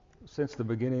Since the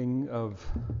beginning of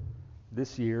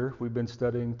this year, we've been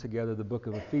studying together the book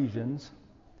of Ephesians.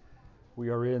 We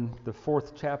are in the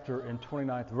 4th chapter and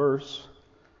 29th verse.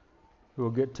 We'll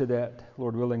get to that,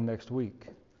 Lord willing, next week.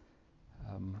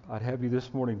 I'd have you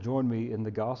this morning join me in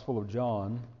the Gospel of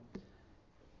John,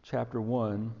 chapter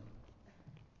 1.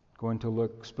 Going to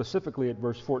look specifically at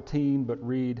verse 14, but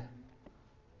read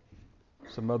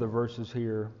some other verses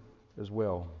here as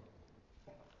well.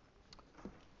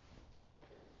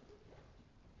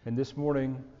 And this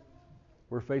morning,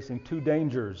 we're facing two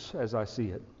dangers as I see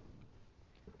it.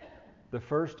 The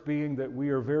first being that we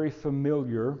are very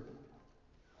familiar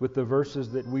with the verses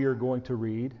that we are going to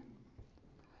read.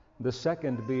 The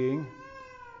second being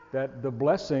that the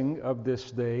blessing of this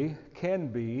day can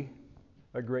be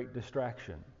a great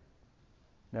distraction.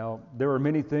 Now, there are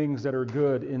many things that are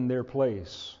good in their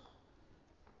place.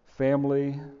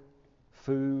 Family,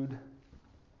 food,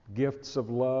 gifts of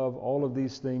love, all of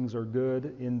these things are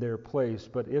good in their place,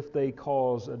 but if they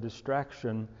cause a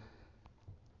distraction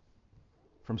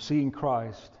from seeing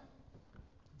Christ,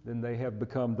 then they have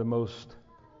become the most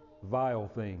vile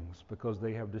things because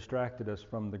they have distracted us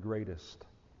from the greatest.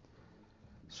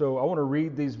 So I want to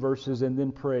read these verses and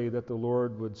then pray that the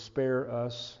Lord would spare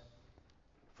us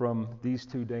from these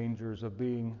two dangers of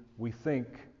being, we think,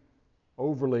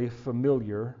 overly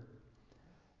familiar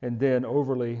and then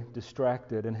overly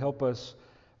distracted, and help us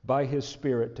by His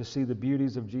Spirit to see the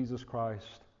beauties of Jesus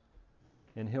Christ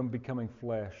in Him becoming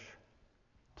flesh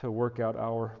to work out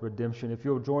our redemption. If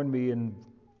you'll join me in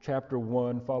chapter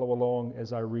 1, follow along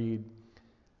as I read.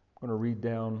 I'm going to read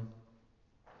down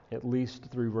at least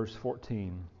through verse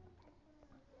 14.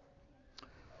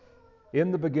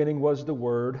 In the beginning was the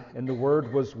Word, and the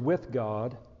Word was with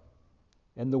God,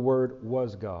 and the Word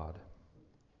was God.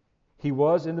 He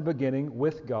was in the beginning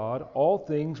with God. All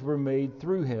things were made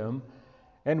through Him,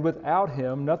 and without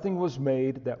Him nothing was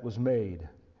made that was made.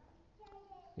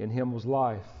 In Him was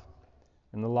life,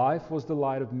 and the life was the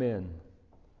light of men.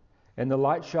 And the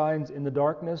light shines in the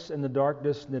darkness, and the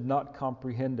darkness did not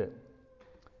comprehend it.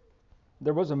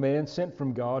 There was a man sent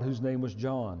from God whose name was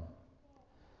John.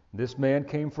 This man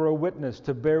came for a witness,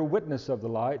 to bear witness of the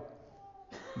light,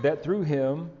 that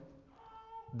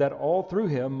all through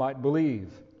him might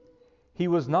believe. He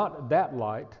was not that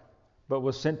light, but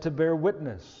was sent to bear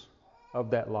witness of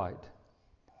that light.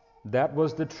 That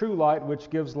was the true light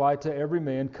which gives light to every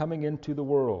man coming into the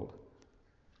world.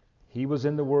 He was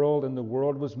in the world, and the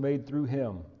world was made through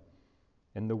him,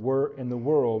 and the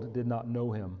world did not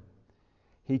know him.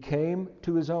 He came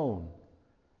to his own,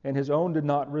 and his own did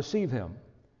not receive him.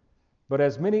 But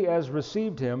as many as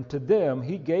received him, to them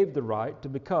he gave the right to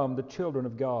become the children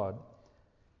of God,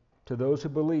 to those who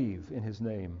believe in his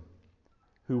name,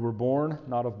 who were born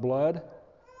not of blood,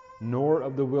 nor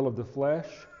of the will of the flesh,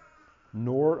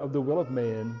 nor of the will of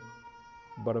man,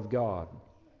 but of God.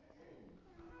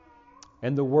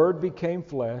 And the Word became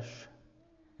flesh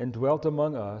and dwelt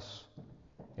among us,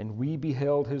 and we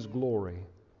beheld His glory,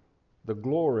 the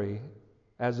glory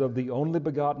as of the only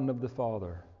begotten of the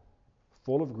Father,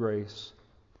 full of grace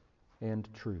and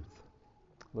truth.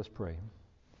 Let's pray.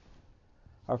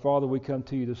 Our Father, we come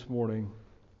to you this morning,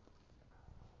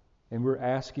 and we're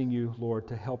asking you, Lord,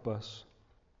 to help us.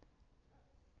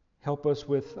 Help us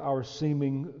with our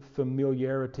seeming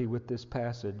familiarity with this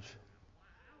passage.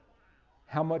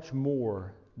 How much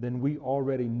more than we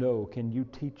already know can you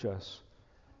teach us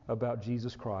about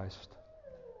Jesus Christ?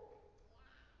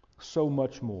 So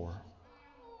much more.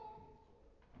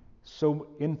 So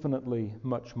infinitely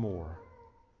much more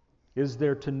is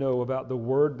there to know about the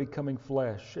Word becoming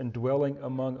flesh and dwelling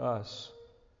among us.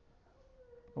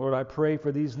 Lord, I pray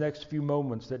for these next few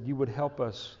moments that you would help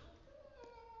us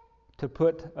to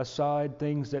put aside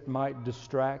things that might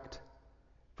distract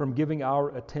from giving our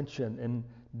attention and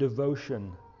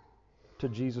devotion to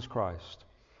Jesus Christ.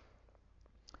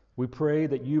 We pray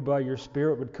that you by your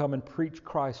Spirit would come and preach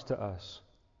Christ to us.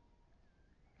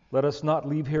 Let us not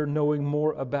leave here knowing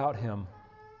more about Him,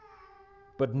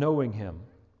 but knowing Him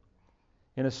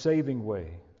in a saving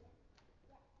way.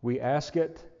 We ask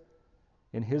it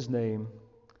in His name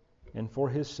and for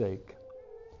His sake.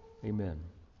 Amen.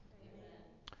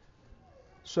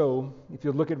 So, if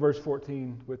you look at verse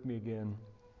 14 with me again,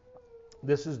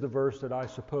 this is the verse that I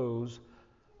suppose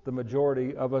the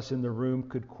majority of us in the room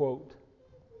could quote,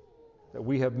 that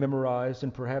we have memorized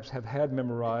and perhaps have had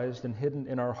memorized and hidden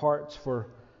in our hearts for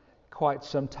quite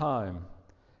some time.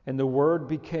 And the Word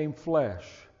became flesh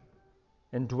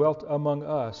and dwelt among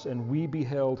us, and we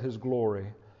beheld His glory.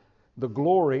 The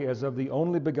glory as of the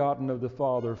only begotten of the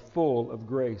Father, full of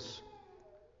grace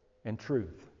and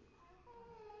truth.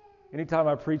 Anytime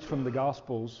I preach from the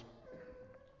Gospels,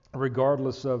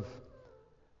 regardless of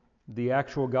the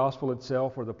actual gospel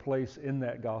itself or the place in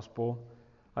that gospel,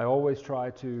 I always try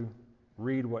to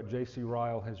read what J.C.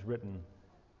 Ryle has written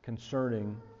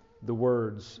concerning the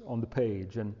words on the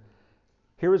page. And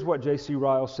here is what J.C.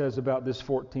 Ryle says about this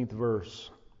 14th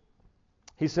verse.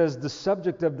 He says, "The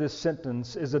subject of this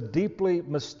sentence is a deeply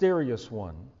mysterious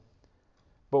one,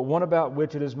 but one about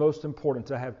which it is most important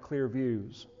to have clear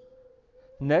views.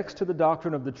 Next to the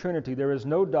doctrine of the Trinity, there is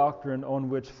no doctrine on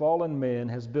which fallen man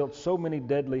has built so many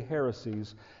deadly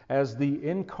heresies as the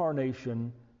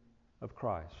incarnation of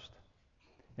Christ."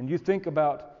 And you think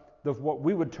about what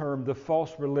we would term the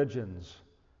false religions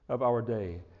of our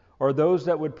day, or those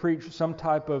that would preach some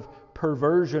type of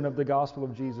perversion of the gospel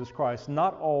of Jesus Christ.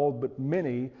 Not all, but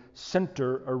many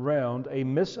center around a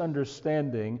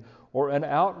misunderstanding or an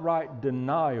outright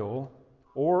denial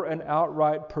or an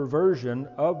outright perversion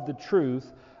of the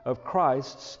truth of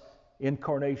Christ's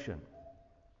incarnation.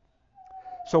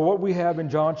 So what we have in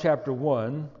John chapter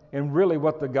 1, and really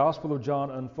what the Gospel of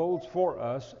John unfolds for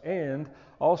us, and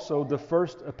also the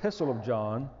first epistle of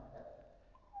John,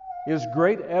 is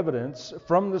great evidence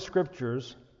from the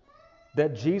Scriptures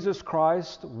that Jesus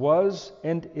Christ was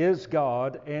and is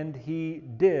God, and He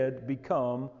did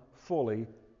become fully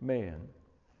man.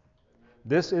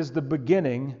 This is the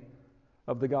beginning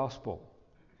of the gospel.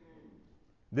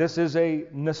 This is a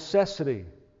necessity,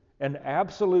 an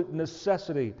absolute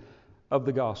necessity of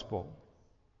the gospel.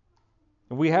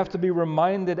 And we have to be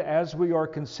reminded as we are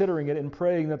considering it and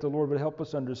praying that the Lord would help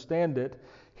us understand it.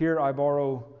 Here I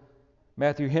borrow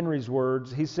Matthew Henry's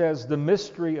words. He says, "The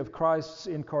mystery of Christ's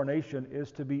incarnation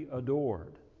is to be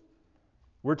adored."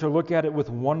 We're to look at it with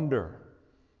wonder.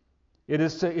 It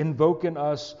is to invoke in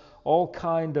us all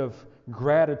kind of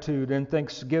gratitude and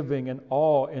thanksgiving and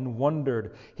awe and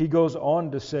wonder. He goes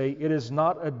on to say, it is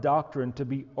not a doctrine to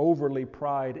be overly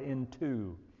pried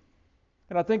into.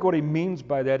 And I think what he means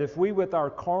by that, if we with our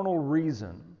carnal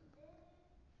reason,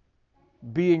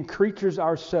 being creatures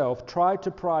ourselves, try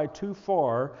to pry too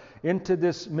far into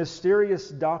this mysterious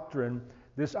doctrine,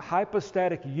 this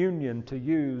hypostatic union, to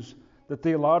use the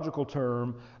theological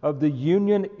term, of the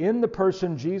union in the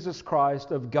person Jesus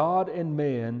Christ of God and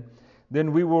man,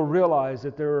 then we will realize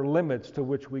that there are limits to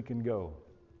which we can go.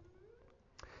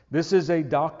 This is a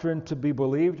doctrine to be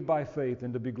believed by faith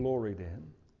and to be gloried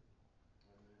in.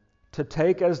 To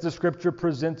take as the Scripture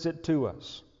presents it to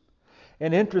us.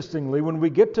 And interestingly, when we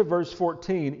get to verse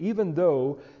 14, even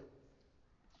though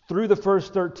through the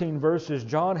first 13 verses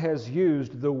John has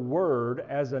used the Word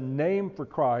as a name for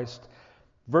Christ,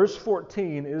 verse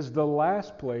 14 is the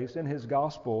last place in his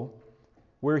gospel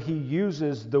where he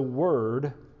uses the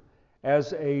Word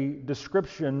as a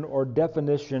description or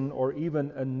definition or even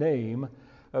a name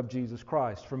of Jesus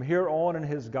Christ. From here on in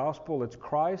his gospel, it's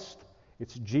Christ,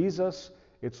 it's Jesus,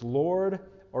 it's Lord,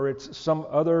 or it's some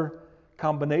other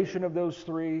combination of those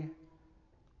three.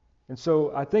 And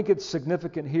so I think it's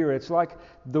significant here. It's like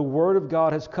the Word of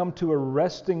God has come to a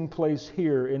resting place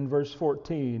here in verse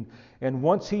 14. And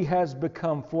once He has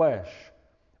become flesh,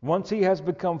 once He has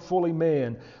become fully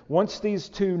man, once these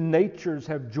two natures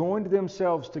have joined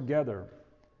themselves together,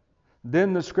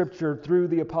 then the Scripture through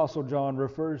the Apostle John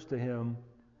refers to Him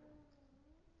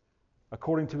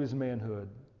according to His manhood.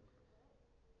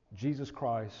 Jesus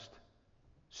Christ,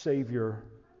 Savior,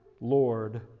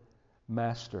 Lord,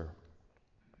 Master.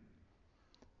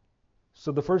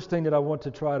 So the first thing that I want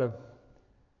to try to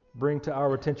bring to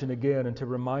our attention again and to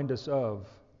remind us of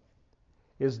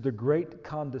is the great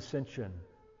condescension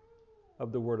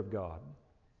of the Word of God.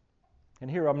 And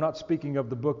here I'm not speaking of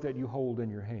the book that you hold in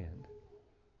your hand.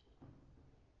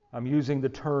 I'm using the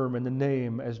term and the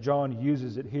name as John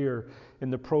uses it here in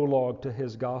the prologue to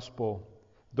his gospel,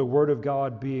 the Word of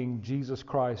God being Jesus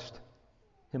Christ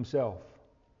Himself.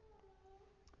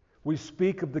 We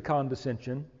speak of the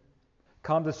condescension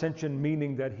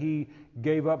meaning that He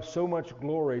gave up so much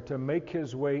glory to make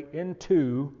His way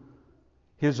into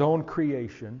His own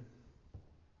creation.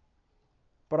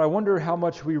 But I wonder how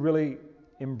much we really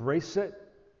embrace it,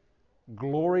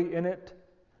 glory in it,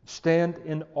 stand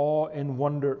in awe and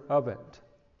wonder of it.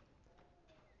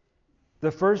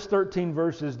 The first 13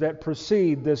 verses that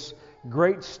precede this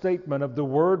great statement of the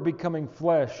Word becoming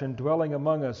flesh and dwelling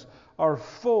among us are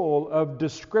full of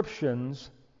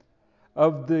descriptions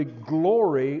of the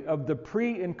glory of the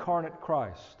pre-incarnate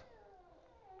Christ.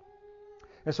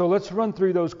 And so let's run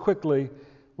through those quickly.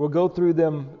 We'll go through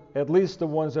them, at least the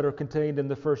ones that are contained in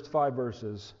the first 5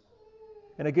 verses.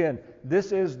 And again,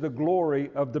 this is the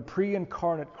glory of the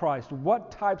pre-incarnate Christ.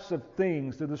 What types of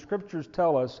things do the Scriptures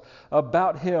tell us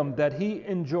about Him that He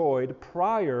enjoyed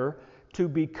prior to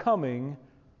becoming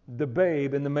the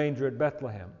babe in the manger at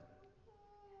Bethlehem?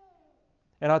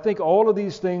 And I think all of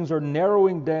these things are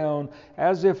narrowing down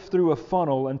as if through a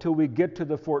funnel until we get to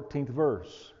the 14th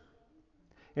verse.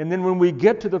 And then when we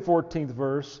get to the 14th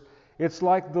verse, it's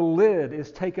like the lid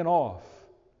is taken off.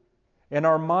 And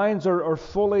our minds are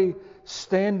fully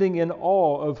standing in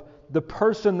awe of the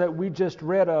person that we just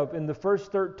read of in the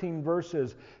first 13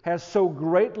 verses has so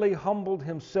greatly humbled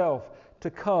himself to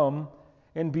come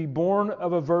and be born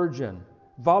of a virgin,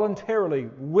 voluntarily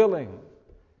willing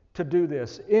to do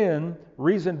this, in,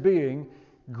 reason being,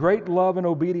 great love and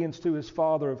obedience to his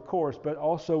Father, of course, but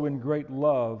also in great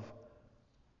love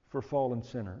for fallen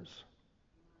sinners.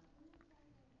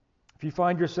 If you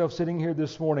find yourself sitting here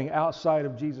this morning outside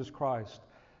of Jesus Christ,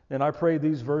 then I pray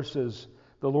these verses,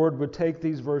 the Lord would take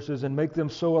these verses and make them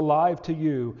so alive to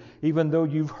you, even though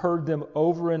you've heard them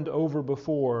over and over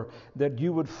before, that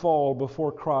you would fall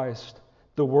before Christ,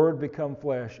 the Word become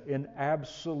flesh, in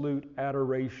absolute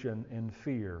adoration and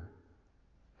fear,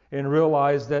 and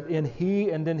realize that in He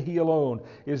and in He alone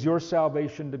is your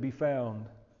salvation to be found.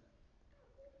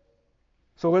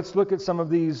 So let's look at some of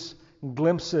these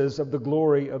glimpses of the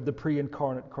glory of the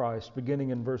pre-incarnate Christ, beginning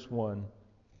in verse 1.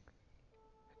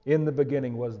 In the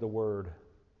beginning was the Word.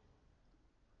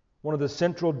 One of the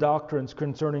central doctrines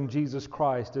concerning Jesus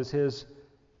Christ is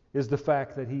the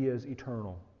fact that He is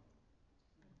eternal.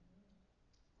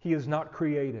 He is not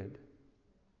created.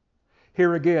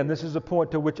 Here again, this is a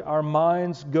point to which our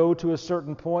minds go to a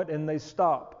certain point and they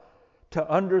stop. To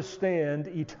understand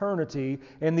eternity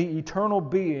and the eternal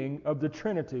being of the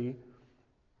Trinity,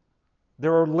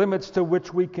 there are limits to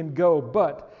which we can go,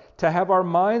 but to have our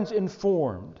minds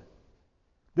informed,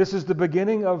 this is the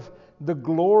beginning of the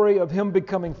glory of Him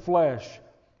becoming flesh,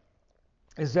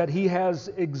 is that He has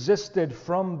existed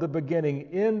from the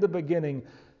beginning. In the beginning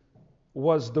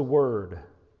was the Word,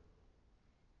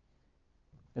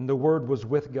 and the Word was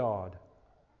with God.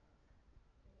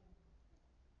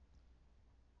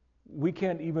 We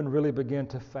can't even really begin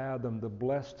to fathom the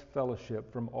blessed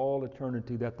fellowship from all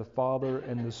eternity that the Father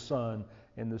and the Son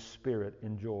and the Spirit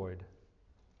enjoyed.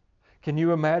 Can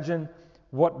you imagine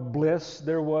what bliss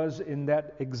there was in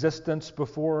that existence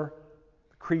before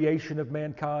the creation of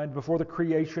mankind, before the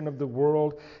creation of the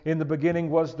world? In the beginning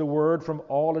was the Word from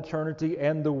all eternity,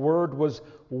 and the Word was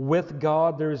with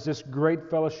God. There is this great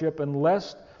fellowship.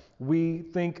 Unless we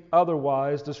think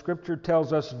otherwise, the Scripture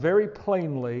tells us very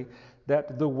plainly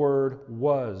that the Word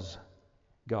was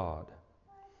God.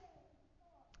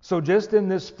 So just in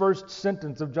this first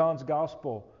sentence of John's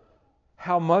Gospel,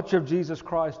 how much of Jesus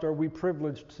Christ are we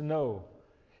privileged to know?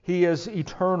 He is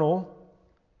eternal.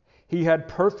 He had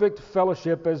perfect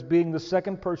fellowship as being the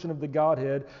second person of the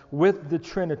Godhead with the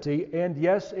Trinity. And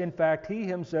yes, in fact, He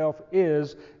Himself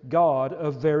is God,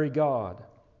 a very God.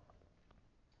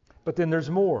 But then there's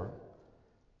more.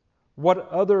 What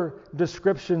other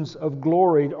descriptions of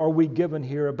glory are we given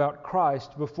here about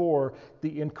Christ before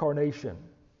the incarnation?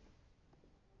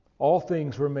 All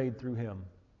things were made through Him.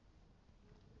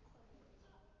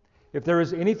 If there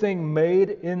is anything made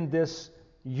in this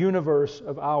universe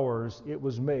of ours, it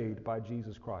was made by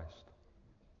Jesus Christ.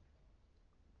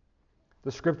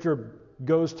 The Scripture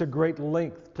goes to great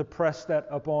length to press that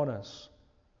upon us.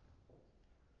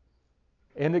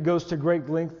 And it goes to great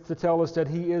length to tell us that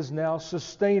He is now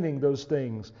sustaining those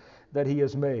things that He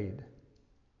has made.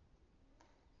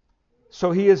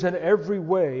 So He is in every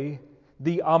way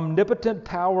the omnipotent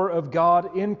power of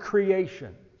God in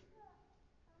creation.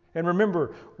 And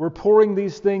remember, we're pouring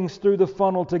these things through the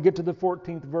funnel to get to the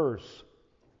 14th verse.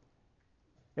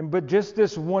 But just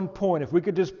this one point, if we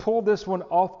could just pull this one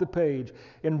off the page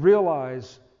and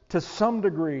realize to some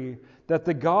degree that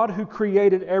the God who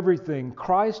created everything,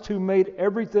 Christ who made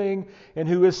everything and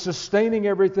who is sustaining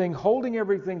everything, holding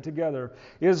everything together,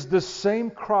 is the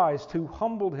same Christ who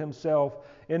humbled Himself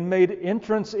and made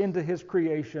entrance into His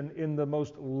creation in the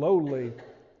most lowly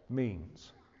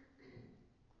means.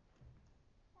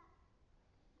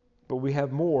 But we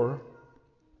have more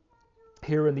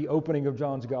here in the opening of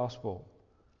John's Gospel.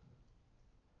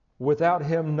 Without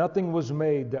Him, nothing was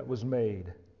made that was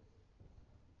made.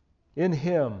 In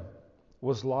Him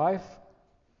was life,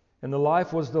 and the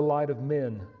life was the light of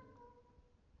men.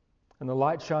 And the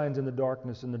light shines in the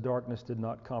darkness, and the darkness did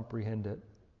not comprehend it.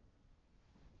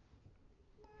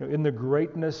 In the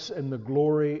greatness and the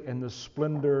glory and the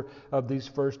splendor of these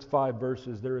first 5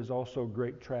 verses, there is also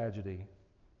great tragedy.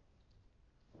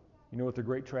 You know what the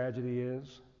great tragedy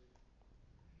is?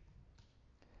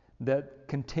 That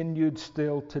continued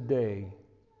still today,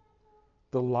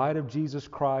 the light of Jesus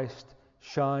Christ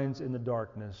shines in the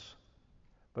darkness,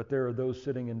 but there are those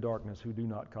sitting in darkness who do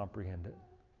not comprehend it.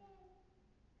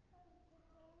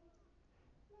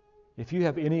 If you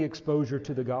have any exposure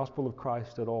to the gospel of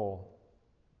Christ at all,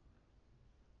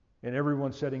 and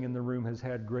everyone sitting in the room has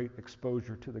had great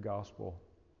exposure to the gospel,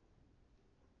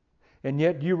 and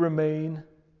yet you remain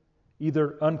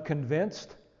either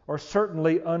unconvinced or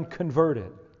certainly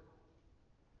unconverted,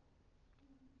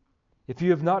 if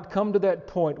you have not come to that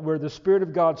point where the Spirit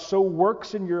of God so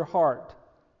works in your heart,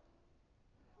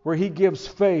 where He gives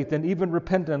faith and even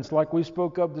repentance, like we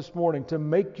spoke of this morning, to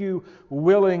make you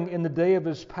willing in the day of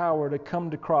His power to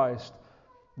come to Christ,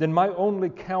 then my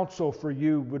only counsel for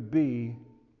you would be,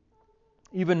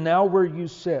 even now where you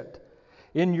sit,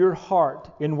 in your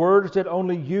heart, in words that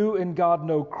only you and God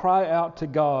know, cry out to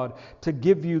God to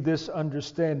give you this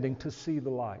understanding to see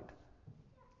the light.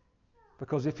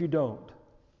 Because if you don't,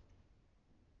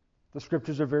 the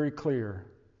Scriptures are very clear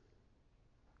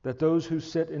that those who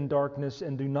sit in darkness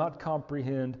and do not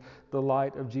comprehend the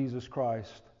light of Jesus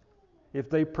Christ, if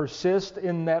they persist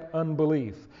in that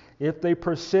unbelief, if they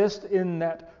persist in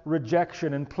that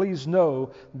rejection, and please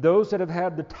know, those that have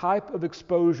had the type of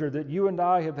exposure that you and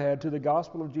I have had to the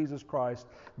gospel of Jesus Christ,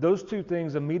 those two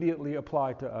things immediately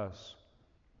apply to us.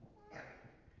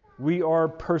 We are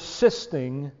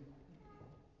persisting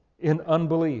in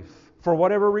unbelief for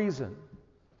whatever reason.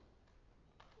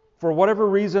 For whatever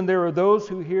reason, there are those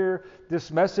who hear this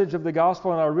message of the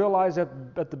gospel, and I realize that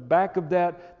at the back of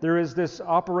that, there is this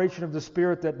operation of the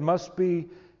Spirit that must be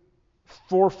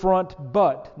forefront,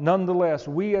 but nonetheless,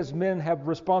 we as men have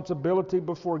responsibility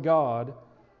before God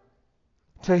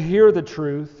to hear the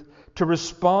truth, to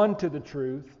respond to the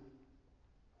truth.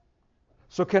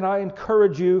 So can I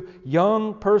encourage you,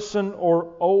 young person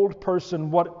or old person,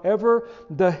 whatever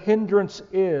the hindrance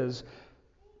is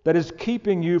that is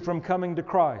keeping you from coming to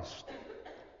Christ,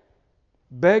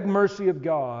 beg mercy of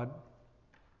God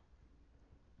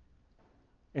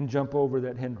and jump over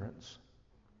that hindrance.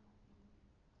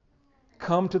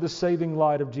 Come to the saving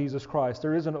light of Jesus Christ.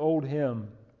 There is an old hymn.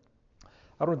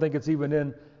 I don't think it's even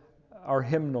in our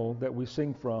hymnal that we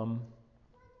sing from.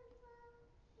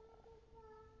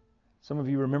 Some of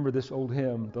you remember this old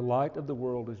hymn, "The light of the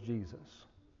world is Jesus."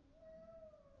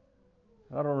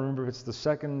 I don't remember if it's the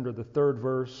second or the third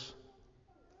verse.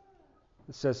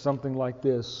 It says something like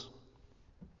this: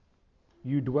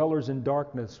 "You dwellers in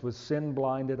darkness with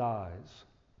sin-blinded eyes,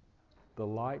 the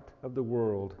light of the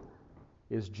world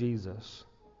is Jesus.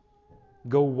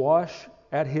 Go wash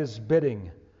at His bidding,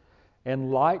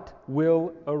 and light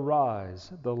will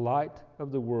arise. The light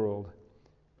of the world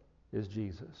is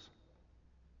Jesus."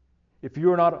 If you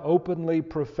are not openly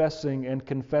professing and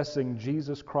confessing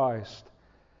Jesus Christ,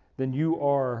 then you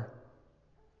are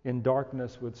in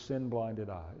darkness with sin-blinded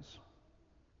eyes.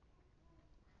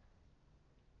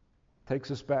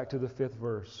 Takes us back to the 5th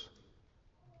verse.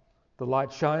 The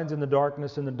light shines in the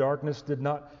darkness, and the darkness did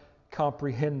not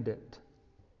comprehend it.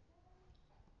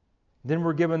 Then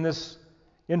we're given this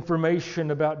information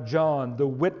about John, the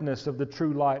witness of the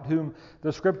true light, whom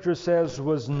the Scripture says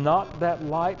was not that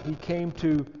light. He came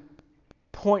to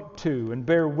point to and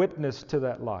bear witness to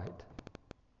that light.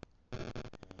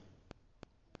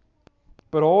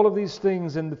 But all of these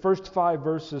things in the first 5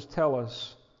 verses tell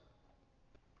us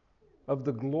of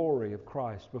the glory of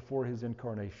Christ before His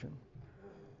incarnation.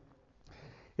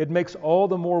 It makes all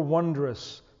the more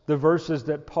wondrous the verses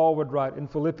that Paul would write in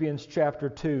Philippians chapter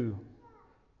 2,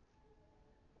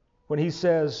 when he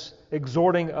says,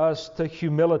 exhorting us to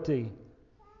humility.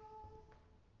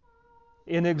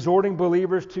 In exhorting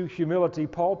believers to humility,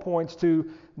 Paul points to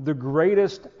the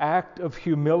greatest act of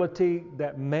humility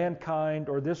that mankind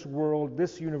or this world,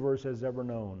 this universe has ever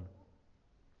known.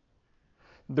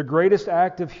 The greatest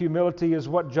act of humility is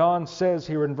what John says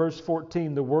here in verse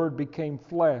 14, the Word became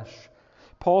flesh.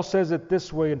 Paul says it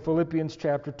this way in Philippians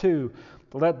chapter 2,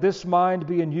 "Let this mind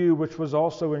be in you, which was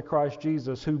also in Christ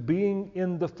Jesus, who being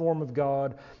in the form of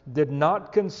God, did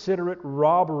not consider it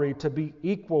robbery to be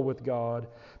equal with God,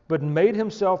 but made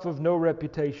Himself of no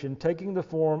reputation, taking the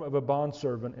form of a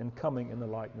bondservant and coming in the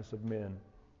likeness of men."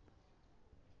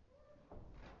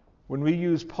 When we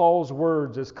use Paul's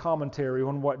words as commentary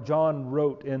on what John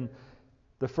wrote in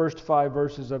the first 5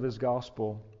 verses of his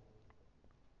gospel,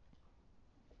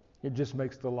 it just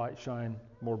makes the light shine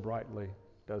more brightly,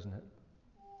 doesn't it?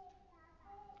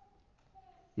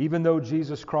 Even though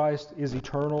Jesus Christ is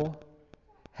eternal,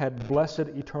 had blessed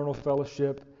eternal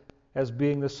fellowship as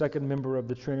being the second member of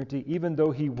the Trinity, even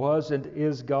though He was and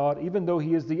is God, even though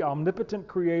He is the omnipotent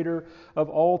creator of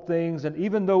all things, and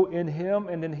even though in Him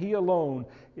and in He alone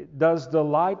does the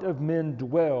light of men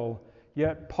dwell,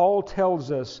 yet Paul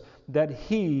tells us that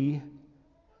He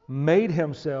made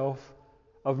Himself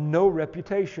of no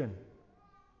reputation.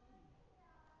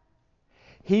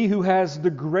 He who has the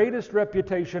greatest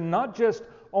reputation, not just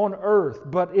on earth,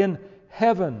 but in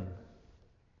heaven.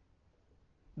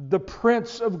 The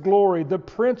Prince of Glory, the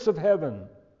Prince of Heaven.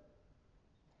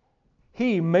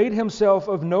 He made Himself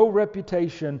of no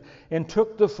reputation and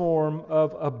took the form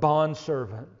of a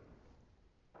bondservant.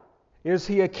 Is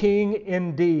He a king?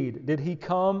 Indeed. Did He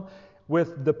come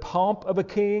with the pomp of a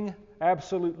king?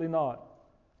 Absolutely not.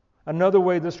 Another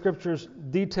way the Scriptures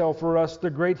detail for us the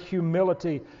great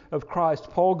humility of Christ.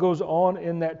 Paul goes on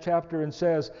in that chapter and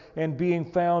says, "And being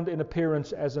found in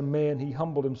appearance as a man, He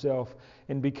humbled Himself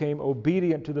and became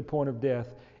obedient to the point of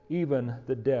death, even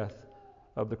the death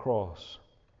of the cross."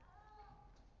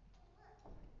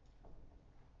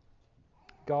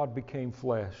 God became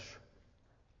flesh.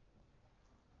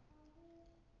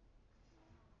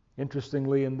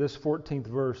 Interestingly, in this 14th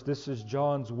verse, this is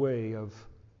John's way of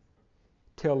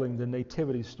telling the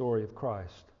nativity story of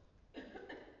Christ.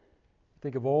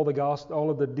 Think of all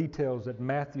of the details that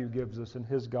Matthew gives us in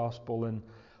his gospel, and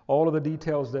all of the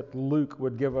details that Luke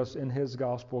would give us in his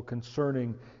gospel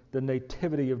concerning the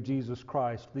nativity of Jesus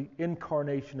Christ, the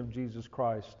incarnation of Jesus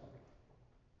Christ.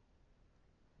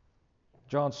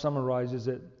 John summarizes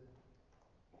it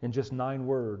in just 9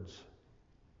 words.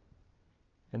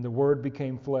 "And the Word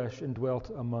became flesh and dwelt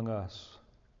among us."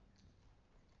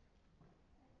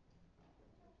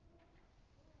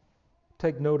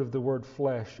 Take note of the word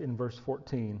flesh in verse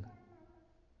 14.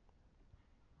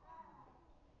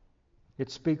 It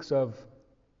speaks of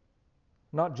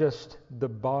not just the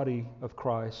body of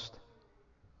Christ,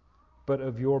 but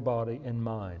of your body and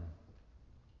mine.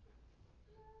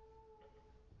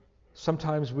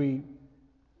 Sometimes we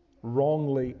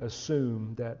wrongly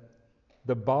assume that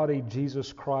the body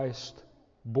Jesus Christ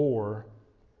bore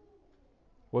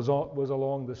was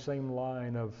along the same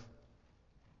line of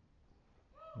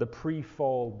the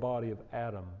pre-fall body of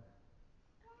Adam.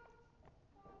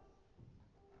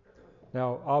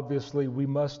 Now, obviously, we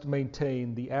must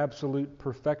maintain the absolute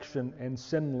perfection and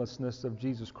sinlessness of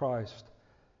Jesus Christ,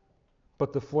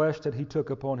 but the flesh that He took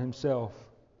upon Himself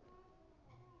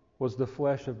was the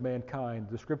flesh of mankind.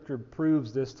 The Scripture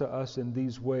proves this to us in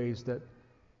these ways: that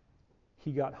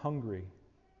He got hungry,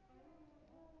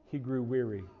 He grew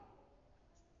weary,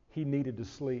 He needed to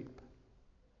sleep.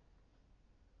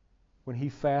 When He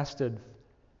fasted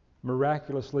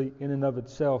miraculously in and of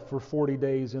itself for 40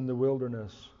 days in the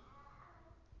wilderness,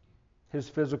 His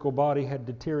physical body had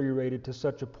deteriorated to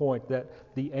such a point that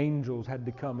the angels had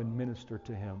to come and minister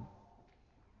to Him.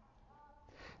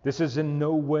 This is in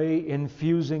no way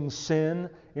infusing sin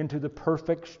into the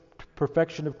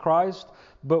perfection of Christ,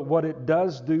 but what it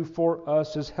does do for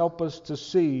us is help us to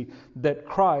see that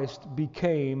Christ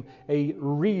became a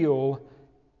real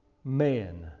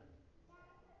man.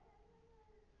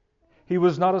 He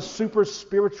was not a super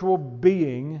spiritual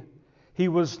being. He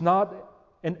was not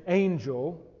an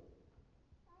angel.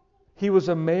 He was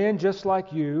a man just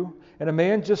like you and a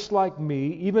man just like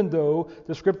me, even though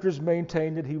the Scriptures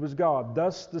maintain that He was God.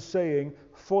 Thus the saying,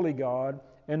 fully God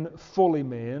and fully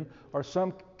man, or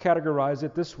some categorize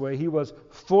it this way: He was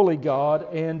fully God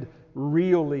and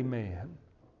really man.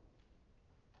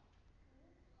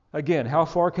 Again, how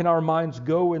far can our minds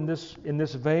go in this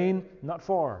vein? Not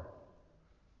far.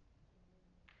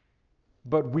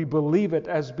 But we believe it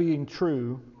as being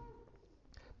true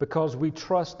because we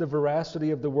trust the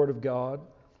veracity of the Word of God.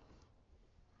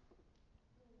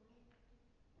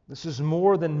 This is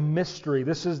more than mystery.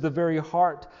 This is the very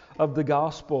heart of the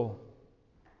gospel.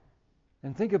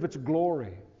 And think of its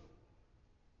glory.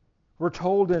 We're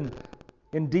told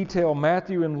in detail,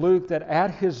 Matthew and Luke, that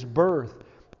at His birth,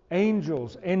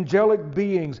 angels, angelic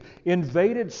beings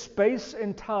invaded space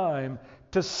and time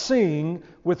to sing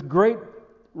with great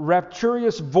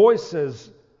rapturous voices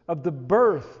of the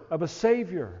birth of a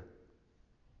Savior.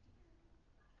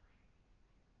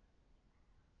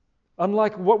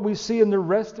 Unlike what we see in the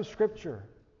rest of Scripture,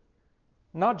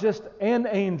 not just an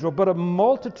angel, but a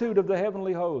multitude of the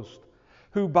heavenly host,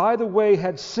 who, by the way,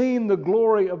 had seen the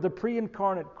glory of the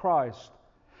pre-incarnate Christ.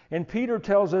 And Peter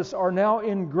tells us are now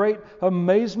in great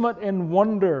amazement and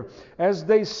wonder as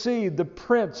they see the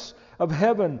Prince of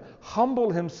Heaven humble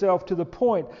Himself to the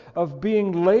point of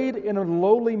being laid in a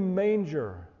lowly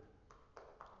manger.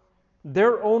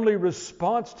 Their only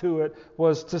response to it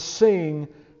was to sing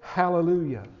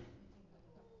hallelujah.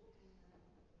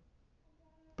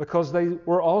 Because they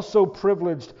were also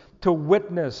privileged to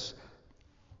witness,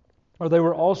 or they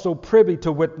were also privy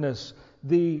to witness,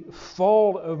 the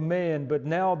fall of man, but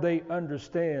now they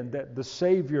understand that the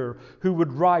Savior who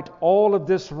would right all of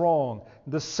this wrong,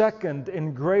 the second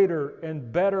and greater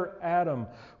and better Adam,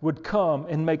 would come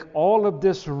and make all of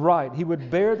this right. He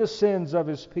would bear the sins of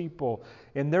His people,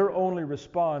 and their only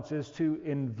response is to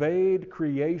invade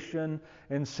creation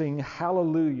and sing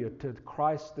hallelujah to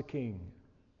Christ the King.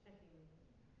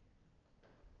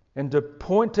 And to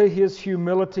point to His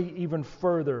humility even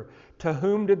further, to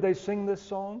whom did they sing this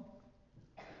song?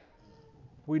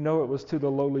 We know it was to the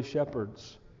lowly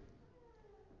shepherds,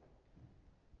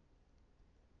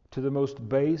 to the most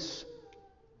base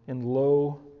and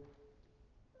low.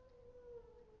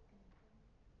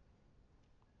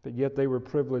 But yet they were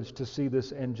privileged to see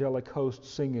this angelic host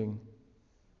singing.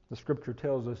 The Scripture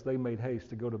tells us they made haste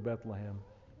to go to Bethlehem.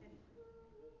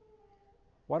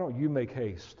 Why don't you make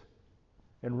haste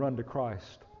and run to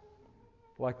Christ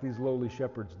like these lowly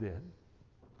shepherds did?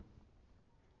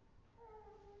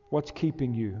 What's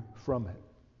keeping you from it?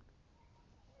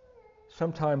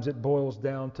 Sometimes it boils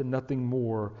down to nothing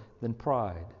more than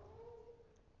pride.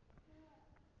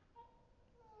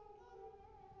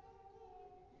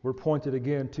 We're pointed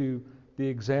again to the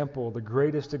example, the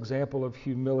greatest example of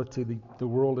humility the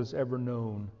world has ever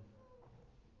known.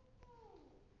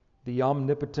 The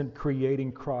omnipotent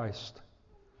creating Christ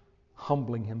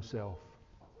humbling Himself.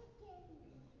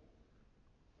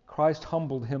 Christ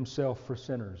humbled Himself for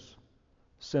sinners.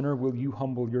 Sinner, will you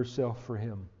humble yourself for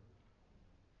Him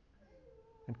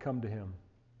and come to Him?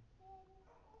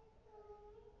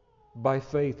 By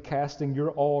faith, casting your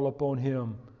all upon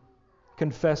Him,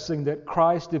 confessing that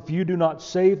Christ, if you do not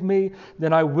save me,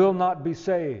 then I will not be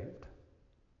saved.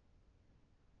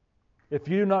 If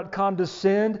you do not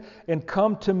condescend and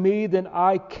come to me, then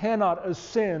I cannot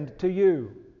ascend to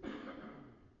you.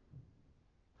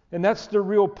 And that's the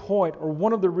real point, or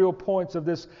one of the real points of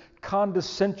this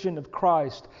condescension of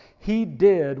Christ. He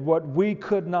did what we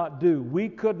could not do. We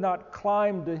could not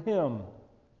climb to Him.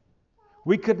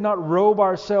 We could not robe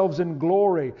ourselves in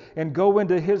glory and go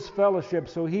into His fellowship.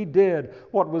 So He did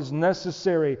what was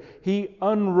necessary. He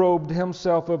unrobed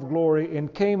Himself of glory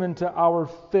and came into our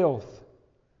filth,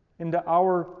 into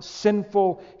our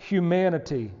sinful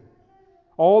humanity,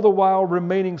 all the while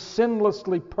remaining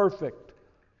sinlessly perfect,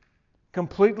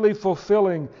 completely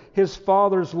fulfilling His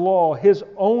Father's law, His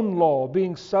own law,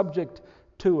 being subject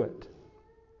to it.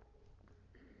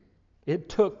 It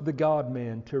took the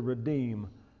God-man to redeem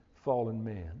fallen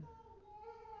man.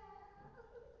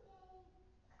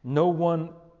 No one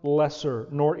lesser,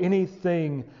 nor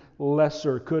anything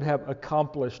lesser could have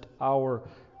accomplished our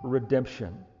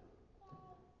redemption.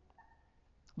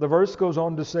 The verse goes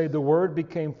on to say, the Word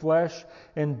became flesh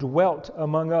and dwelt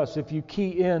among us. If you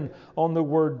key in on the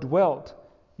word dwelt,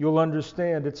 you'll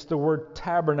understand it's the word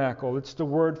tabernacle. It's the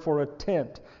word for a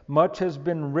tent. Much has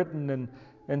been written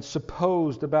and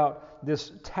supposed about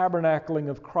this tabernacling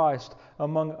of Christ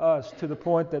among us, to the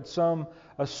point that some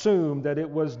assume that it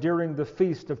was during the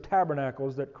Feast of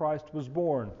Tabernacles that Christ was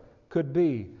born. Could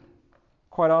be.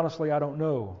 Quite honestly, I don't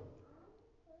know.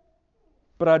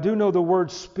 But I do know the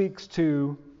Word speaks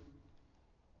to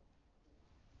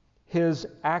His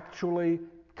actually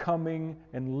coming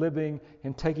and living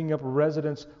and taking up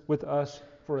residence with us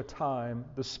for a time,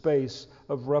 the space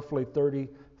of roughly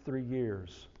 33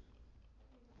 years.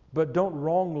 But don't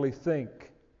wrongly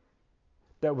think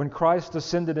that when Christ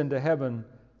ascended into heaven,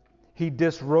 He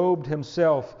disrobed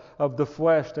Himself of the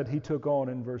flesh that He took on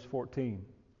in verse 14.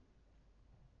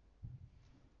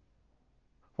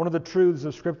 One of the truths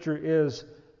of Scripture is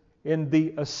in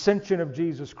the ascension of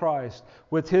Jesus Christ,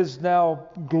 with His now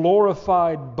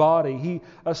glorified body, He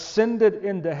ascended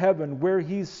into heaven, where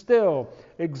He still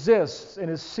exists and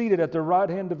is seated at the right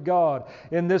hand of God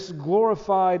in this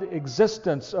glorified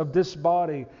existence of this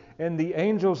body. And the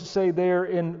angels say there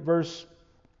in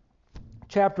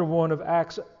chapter 1 of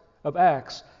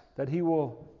Acts that He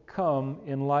will come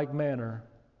in like manner,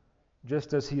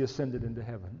 just as He ascended into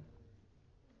heaven.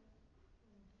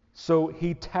 So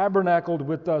He tabernacled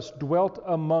with us, dwelt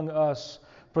among us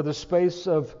for the space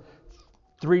of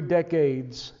 3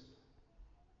 decades.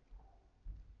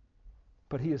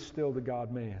 But He is still the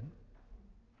God-man.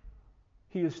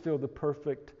 He is still the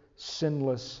perfect,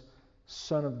 sinless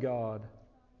Son of God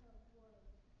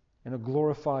in a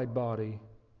glorified body,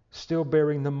 still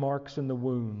bearing the marks and the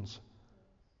wounds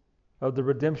of the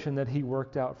redemption that He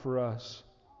worked out for us.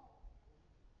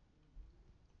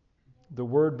 The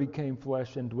Word became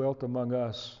flesh and dwelt among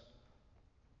us.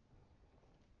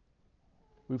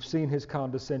 We've seen His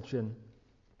condescension.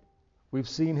 We've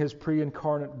seen His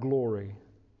pre-incarnate glory.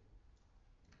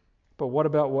 But what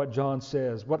about what John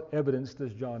says? What evidence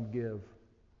does John give?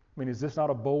 I mean, is this not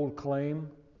a bold claim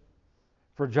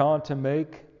for John to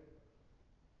make?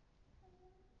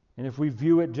 And if we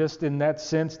view it just in that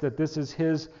sense that this is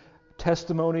his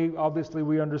testimony, obviously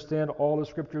we understand all the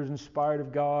Scripture is inspired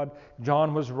of God.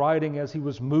 John was writing as he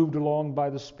was moved along by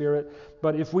the Spirit.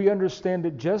 But if we understand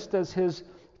it just as his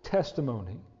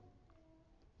testimony,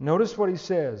 notice what he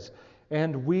says,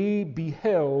 and we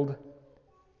beheld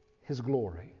his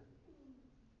glory.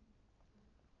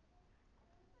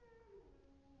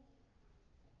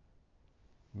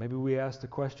 Maybe we ask the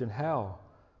question, how?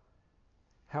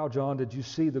 How, John, did you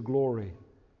see the glory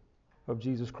of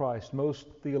Jesus Christ? Most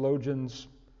theologians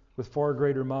with far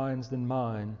greater minds than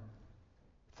mine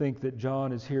think that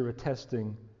John is here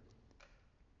attesting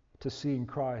to seeing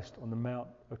Christ on the Mount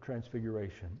of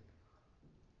Transfiguration.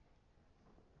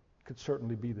 Could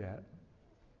certainly be that.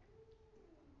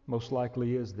 Most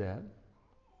likely is that.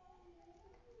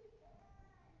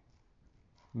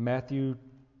 Matthew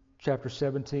chapter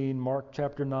 17, Mark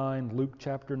chapter 9, Luke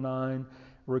chapter 9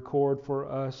 record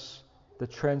for us the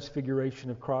transfiguration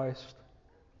of Christ.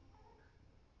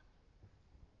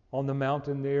 On the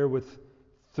mountain there with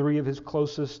three of his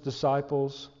closest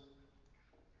disciples,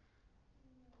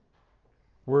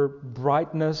 where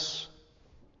brightness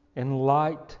and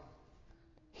light,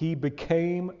 he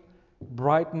became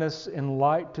brightness and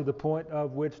light to the point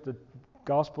of which the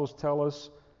Gospels tell us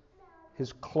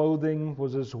his clothing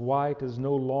was as white as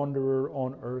no launderer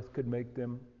on earth could make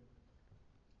them.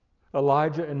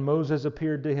 Elijah and Moses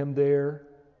appeared to him there.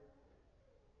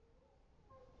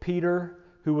 Peter,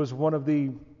 who was one of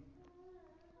the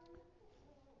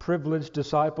privileged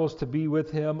disciples to be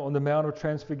with him on the Mount of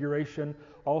Transfiguration,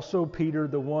 also Peter,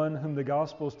 the one whom the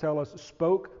Gospels tell us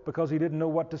spoke because he didn't know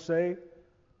what to say.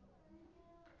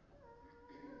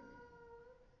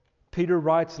 Peter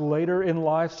writes later in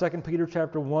life, 2 Peter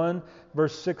chapter 1,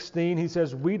 verse 16, he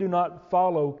says, "We do not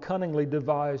follow cunningly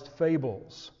devised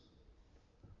fables."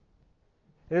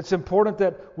 And it's important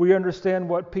that we understand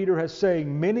what Peter is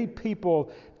saying. Many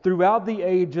people throughout the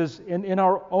ages, in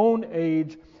our own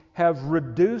age, have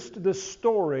reduced the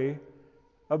story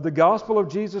of the gospel of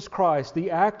Jesus Christ,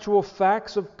 the actual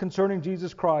facts concerning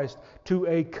Jesus Christ, to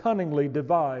a cunningly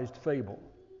devised fable.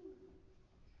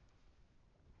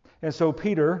 And so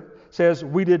Peter says,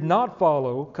 "We did not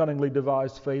follow cunningly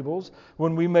devised fables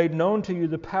when we made known to you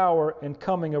the power and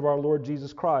coming of our Lord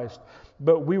Jesus Christ,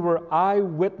 but we were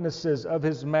eyewitnesses of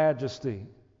His majesty."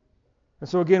 And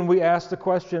so again we ask the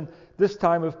question this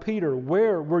time of Peter,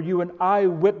 where were you an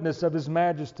eyewitness of His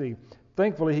majesty?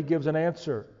 Thankfully he gives an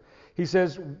answer. He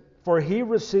says, "For he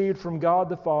received from God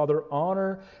the Father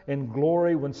honor and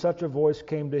glory when such a voice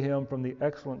came to him from the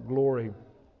excellent glory,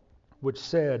 which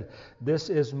said, 'This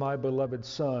is my beloved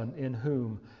Son, in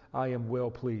whom I am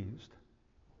well pleased.'"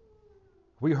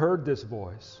 We heard this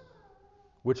voice,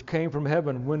 which came from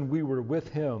heaven when we were with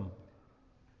Him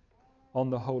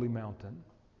on the holy mountain.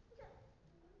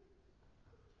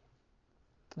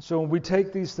 So when we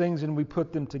take these things and we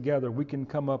put them together, we can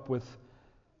come up with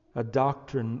a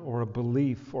doctrine or a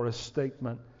belief or a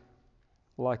statement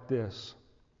like this.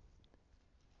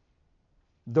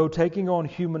 Though taking on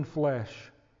human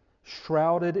flesh,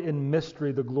 shrouded in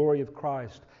mystery the glory of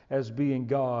Christ as being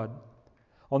God.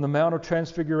 On the Mount of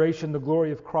Transfiguration, the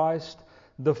glory of Christ,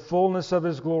 the fullness of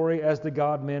His glory as the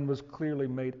God-man was clearly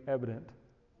made evident.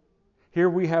 Here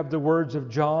we have the words of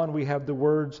John, we have the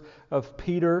words of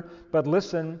Peter, but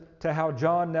listen to how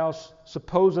John now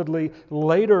supposedly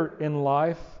later in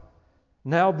life,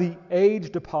 now the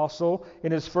aged apostle,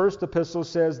 in his first epistle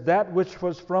says, "That which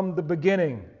was from the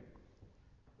beginning,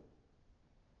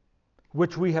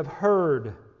 which we have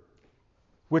heard,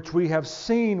 which we have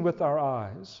seen with our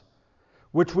eyes,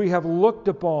 which we have looked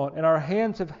upon, and our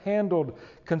hands have handled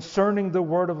concerning the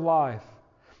word of life."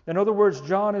 In other words,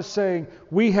 John is saying,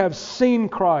 we have seen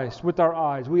Christ with our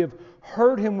eyes. We have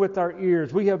heard Him with our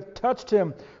ears. We have touched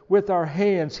Him with our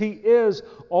hands. He is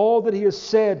all that He has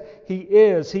said He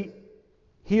is. He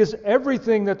is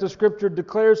everything that the Scripture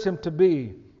declares Him to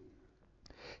be.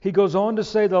 He goes on to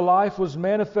say, "The life was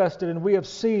manifested, and we have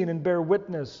seen and bear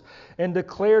witness, and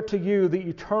declare to you the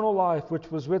eternal life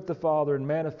which was with the Father and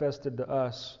manifested to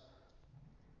us.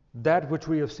 That which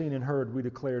we have seen and heard we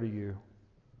declare to you,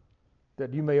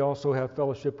 that you may also have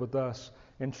fellowship with us.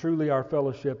 And truly our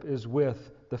fellowship is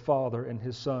with the Father and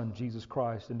His Son, Jesus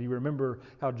Christ." And do you remember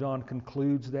how John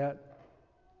concludes that?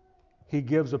 He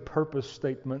gives a purpose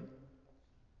statement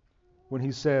when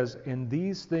he says, "And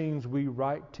these things we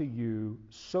write to you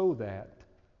so that,"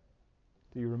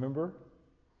 do you remember?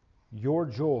 "Your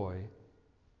joy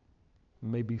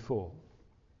may be full."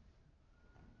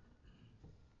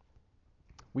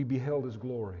 We beheld His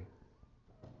glory.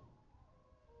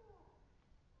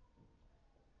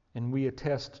 And we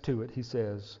attest to it, he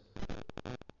says,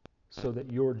 so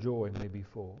that your joy may be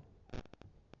full.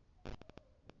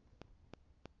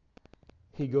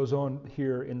 He goes on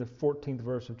here in the 14th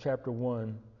verse of chapter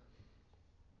 1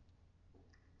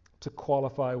 to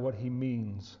qualify what he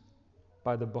means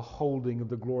by the beholding of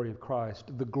the glory of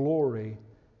Christ. The glory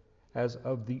as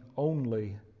of the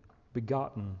only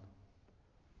begotten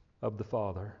of the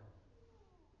Father.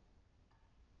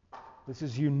 This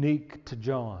is unique to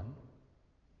John.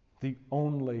 The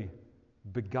only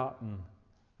begotten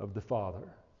of the Father.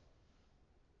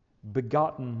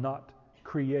 Begotten, not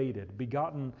created.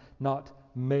 Begotten, not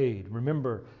made.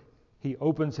 Remember, he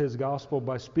opens his gospel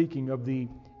by speaking of the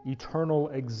eternal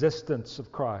existence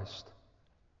of Christ.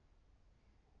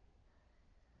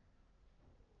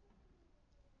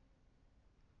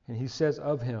 And he says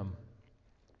of him,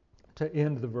 to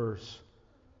end the verse,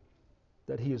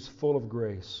 that he is full of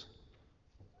grace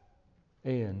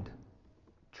and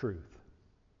truth.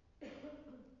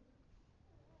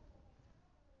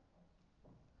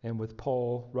 And with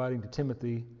Paul writing to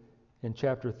Timothy in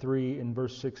chapter 3 in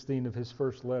verse 16 of his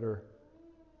first letter,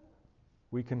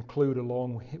 we conclude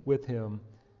along with him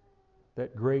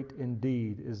that great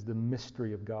indeed is the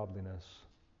mystery of godliness.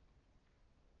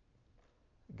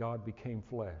 God became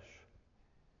flesh.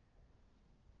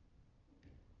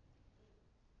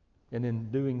 And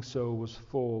in doing so was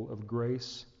full of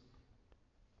grace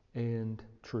and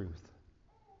truth.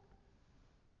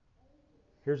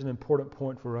 Here's an important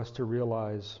point for us to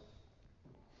realize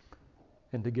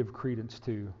and to give credence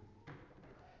to.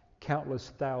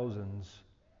 Countless thousands,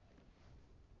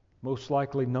 most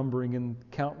likely numbering in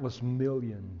countless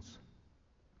millions,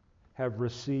 have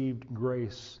received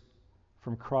grace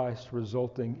from Christ,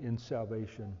 resulting in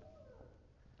salvation.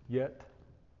 Yet,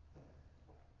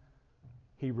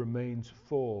 he remains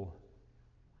full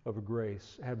of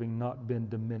grace, having not been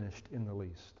diminished in the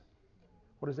least.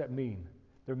 What does that mean?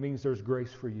 That means there's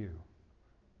grace for you.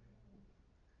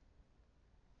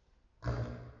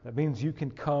 That means you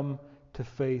can come to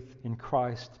faith in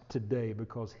Christ today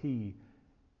because he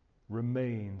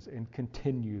remains and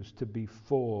continues to be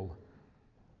full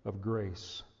of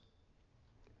grace.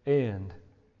 And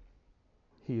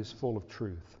he is full of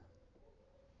truth.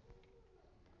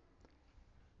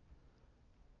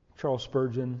 Charles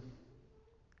Spurgeon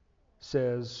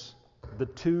says, the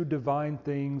two divine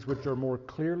things which are more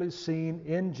clearly seen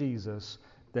in Jesus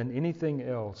than anything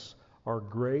else are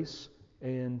grace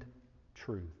and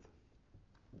truth.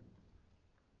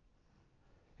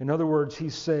 In other words,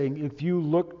 he's saying, if you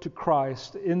look to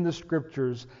Christ in the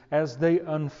Scriptures as they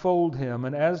unfold him,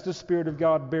 and as the Spirit of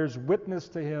God bears witness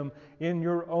to him in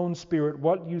your own spirit,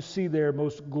 what you see there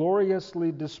most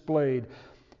gloriously displayed,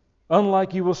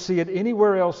 unlike you will see it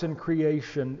anywhere else in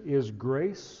creation, is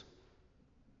grace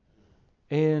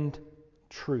and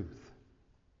truth.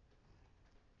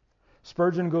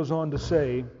 Spurgeon goes on to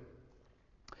say,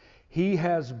 he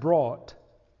has brought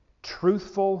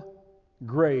truthful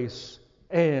grace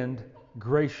and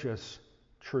gracious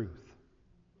truth.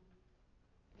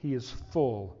 He is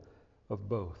full of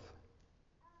both.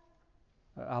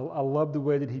 I love the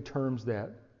way that he terms that.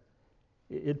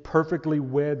 It perfectly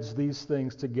weds these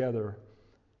things together.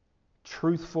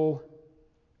 Truthful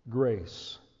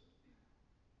grace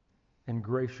and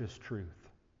gracious truth.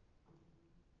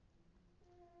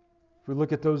 If we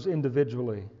look at those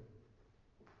individually,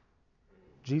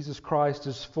 Jesus Christ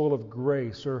is full of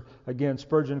grace, or again,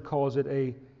 Spurgeon calls it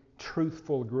a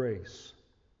truthful grace.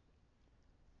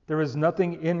 There is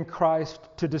nothing in Christ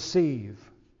to deceive.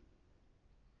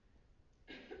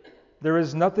 There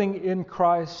is nothing in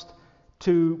Christ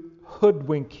to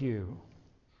hoodwink you.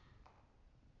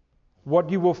 What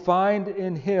you will find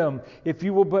in him, if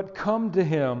you will but come to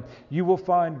him, you will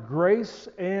find grace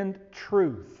and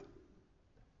truth.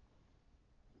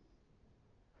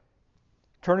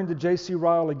 Turning to J.C.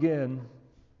 Ryle again,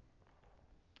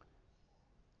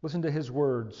 listen to his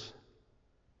words.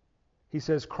 He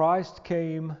says, Christ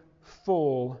came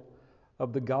full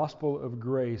of the gospel of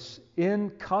grace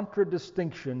in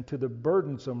contradistinction to the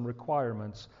burdensome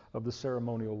requirements of the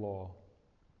ceremonial law.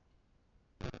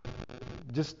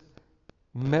 Just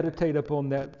meditate upon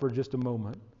that for just a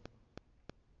moment.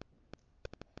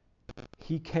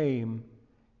 He came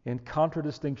in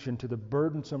contradistinction to the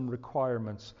burdensome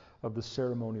requirements of the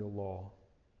ceremonial law.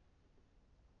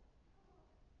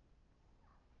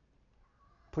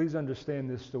 Please understand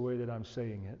this the way that I'm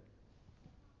saying it.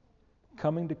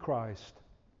 Coming to Christ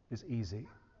is easy.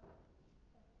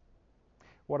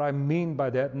 What I mean by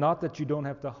that, not that you don't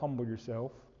have to humble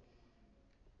yourself.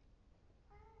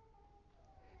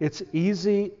 It's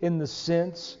easy in the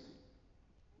sense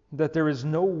that there is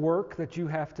no work that you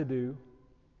have to do.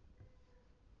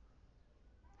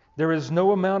 There is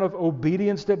no amount of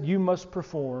obedience that you must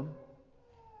perform.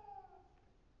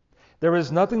 There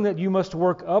is nothing that you must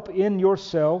work up in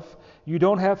yourself. You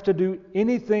don't have to do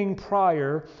anything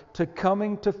prior to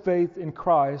coming to faith in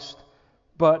Christ,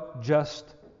 but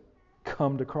just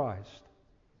come to Christ.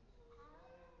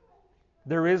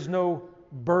 There is no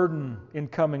burden in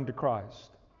coming to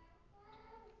Christ.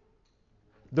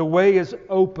 The way is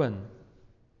open.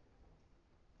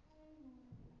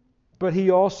 But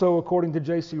He also, according to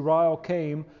J.C. Ryle,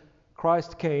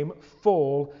 Christ came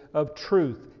full of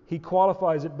truth. He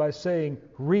qualifies it by saying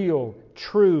real,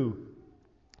 true,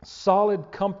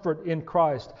 solid comfort in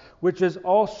Christ, which is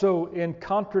also in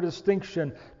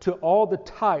contradistinction to all the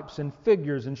types and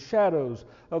figures and shadows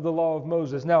of the law of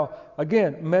Moses. Now,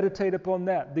 again, meditate upon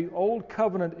that. The Old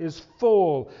Covenant is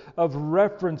full of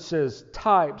references,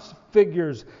 types,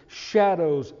 figures,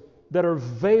 shadows that are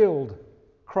veiled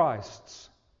Christs.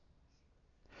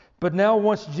 But now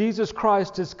once Jesus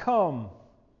Christ has come,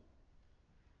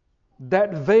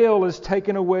 that veil is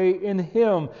taken away in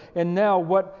Him. And now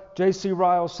what J.C.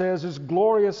 Ryle says is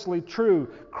gloriously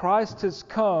true. Christ has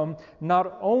come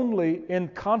not only in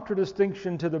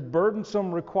contradistinction to the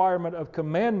burdensome requirement of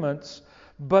commandments,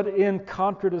 but in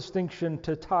contradistinction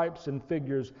to types and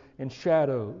figures and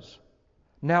shadows.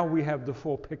 Now we have the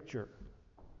full picture.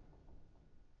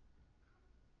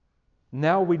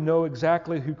 Now we know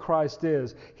exactly who Christ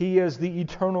is. He is the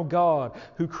eternal God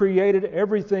who created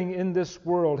everything in this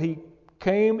world. He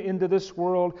came into this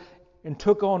world and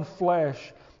took on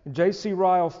flesh. J.C.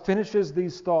 Ryle finishes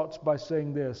these thoughts by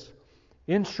saying this: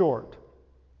 in short,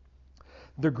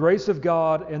 the grace of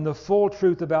God and the full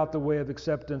truth about the way of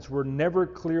acceptance were never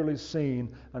clearly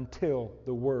seen until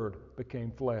the Word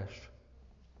became flesh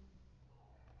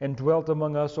and dwelt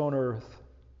among us on earth,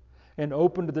 and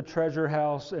opened the treasure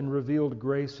house and revealed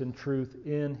grace and truth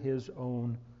in His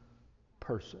own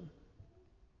person.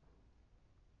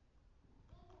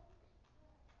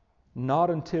 Not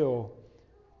until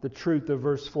the truth of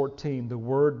verse 14, the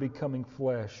Word becoming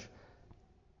flesh,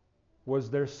 was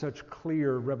there such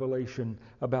clear revelation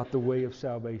about the way of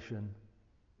salvation,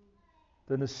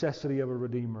 the necessity of a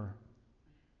Redeemer.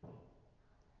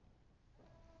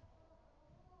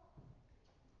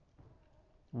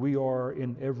 We are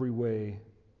in every way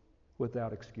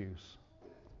without excuse.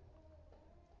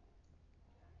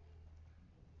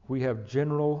 We have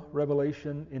general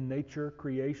revelation in nature,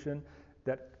 creation,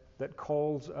 that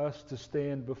calls us to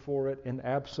stand before it in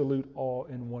absolute awe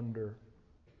and wonder.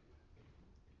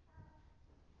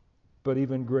 But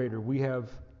even greater, we have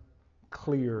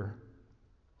clear,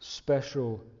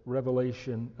 special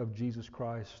revelation of Jesus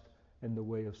Christ and the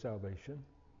way of salvation.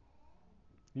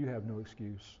 You have no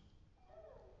excuse.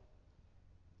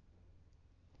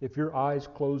 If your eyes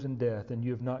close in death and you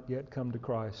have not yet come to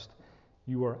Christ,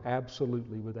 you are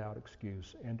absolutely without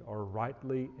excuse and are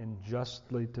rightly and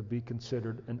justly to be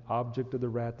considered an object of the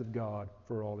wrath of God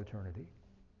for all eternity.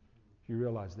 Do you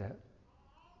realize that?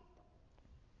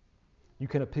 You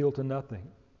can appeal to nothing.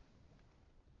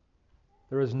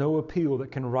 There is no appeal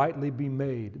that can rightly be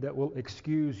made that will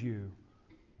excuse you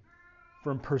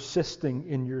from persisting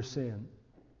in your sin.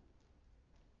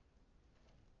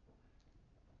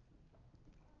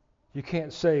 You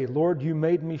can't say, Lord, you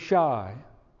made me shy,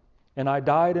 and I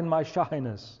died in my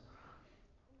shyness.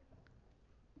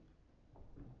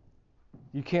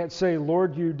 You can't say,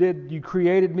 Lord, you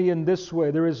created me in this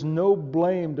way. There is no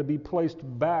blame to be placed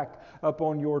back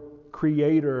upon your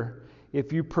Creator.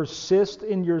 If you persist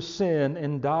in your sin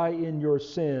and die in your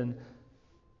sin,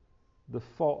 the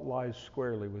fault lies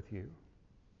squarely with you.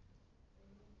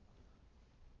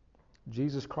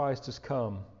 Jesus Christ has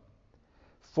come,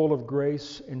 full of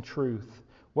grace and truth.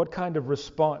 What kind of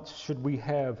response should we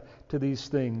have to these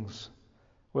things?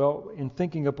 Well, in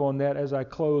thinking upon that, as I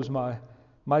close,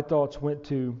 my thoughts went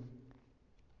to,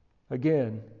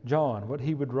 again, John, what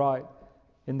he would write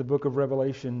in the book of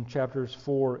Revelation, chapters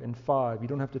 4 and 5. You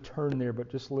don't have to turn there, but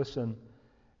just listen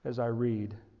as I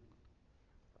read.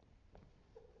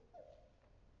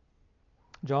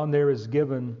 John there is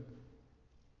given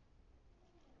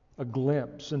a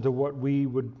glimpse into what we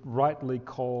would rightly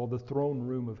call the throne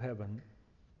room of heaven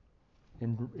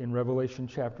in Revelation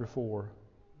chapter 4.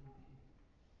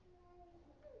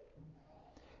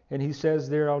 And he says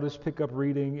there, I'll just pick up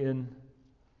reading in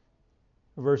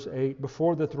verse 8,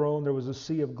 before the throne there was a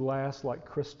sea of glass like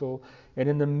crystal, and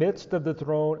in the midst of the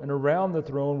throne and around the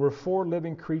throne were 4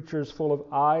 living creatures full of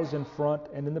eyes in front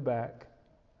and in the back.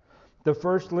 The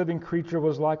first living creature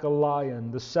was like a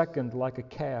lion, the second like a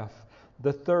calf,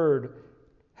 the third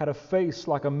had a face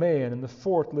like a man, and the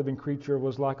fourth living creature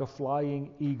was like a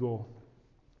flying eagle.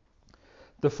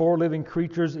 The 4 living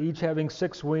creatures, each having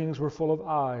 6 wings, were full of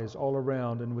eyes all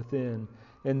around and within,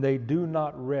 and they do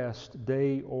not rest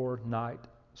day or night,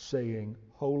 saying,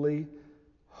 Holy,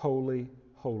 holy,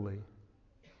 holy,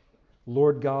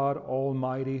 Lord God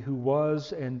Almighty, who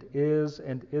was and is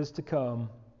to come.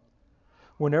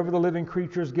 Whenever the living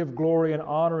creatures give glory and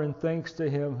honor and thanks to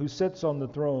Him who sits on the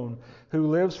throne, who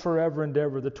lives forever and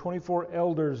ever, the 24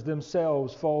 elders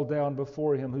themselves fall down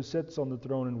before Him who sits on the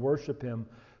throne and worship Him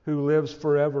who lives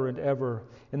forever and ever.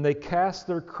 And they cast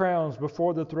their crowns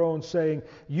before the throne, saying,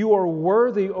 You are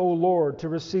worthy, O Lord, to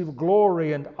receive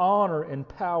glory and honor and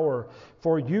power,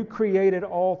 for You created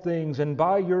all things, and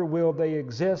by Your will they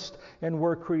exist and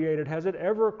were created. Has it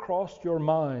ever crossed your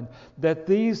mind that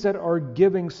these that are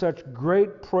giving such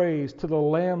great praise to the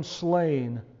Lamb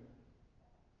slain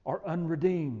are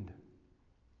unredeemed?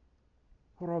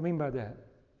 What do I mean by that?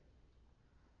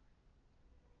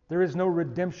 There is no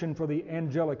redemption for the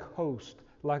angelic host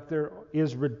like there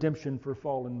is redemption for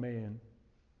fallen man.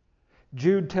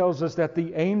 Jude tells us that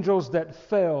the angels that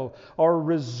fell are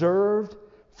reserved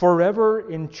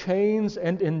forever in chains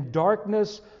and in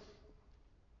darkness.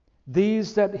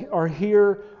 These that are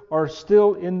here are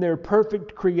still in their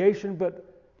perfect creation, but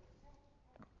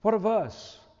what of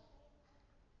us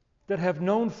that have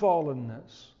known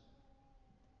fallenness,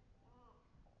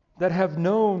 that have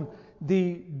known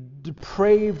the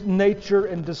depraved nature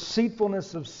and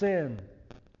deceitfulness of sin,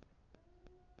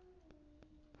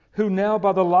 who now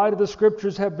by the light of the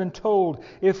Scriptures have been told,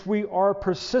 if we are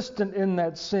persistent in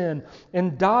that sin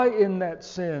and die in that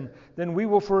sin, then we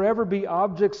will forever be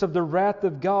objects of the wrath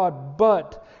of God.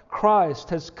 But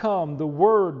Christ has come, the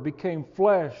Word became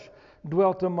flesh,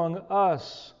 dwelt among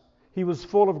us. He was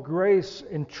full of grace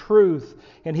and truth,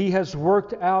 and He has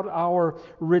worked out our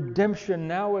redemption.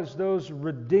 Now as those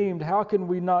redeemed, how can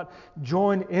we not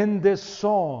join in this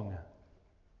song?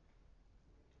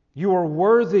 You are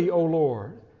worthy, O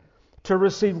Lord, to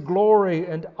receive glory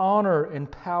and honor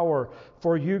and power,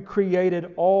 for You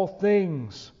created all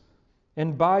things,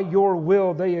 and by Your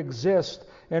will they exist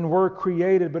and were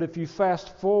created. But if you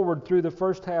fast forward through the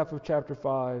first half of chapter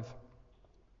 5,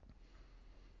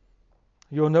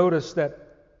 you'll notice that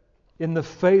in the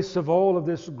face of all of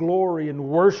this glory and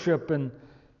worship and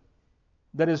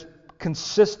that is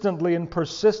consistently and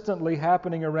persistently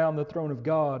happening around the throne of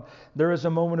God, there is a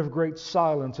moment of great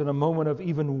silence and a moment of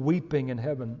even weeping in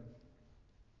heaven.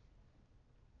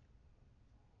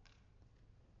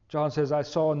 John says, I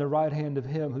saw in the right hand of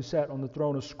Him who sat on the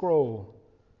throne a scroll,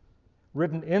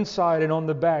 written inside and on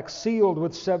the back, sealed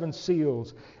with 7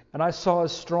 seals. And I saw a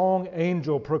strong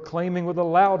angel proclaiming with a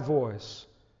loud voice,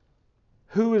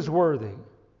 Who is worthy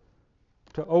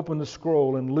to open the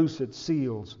scroll and loose its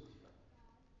seals?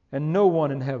 And no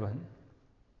one in heaven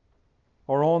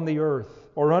or on the earth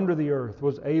or under the earth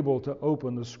was able to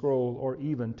open the scroll or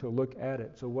even to look at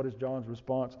it. So what is John's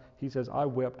response? He says, I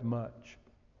wept much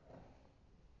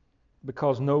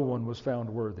because no one was found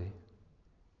worthy.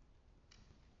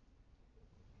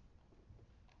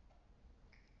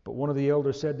 But one of the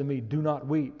elders said to me, Do not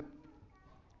weep.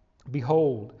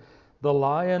 Behold, the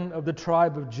Lion of the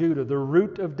tribe of Judah, the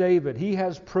Root of David, He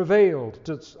has prevailed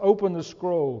to open the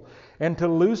scroll and to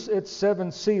loose its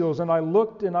 7 seals. And I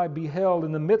looked and I beheld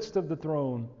in the midst of the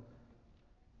throne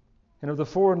and of the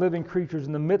 4 living creatures,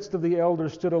 in the midst of the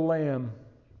elders stood a lamb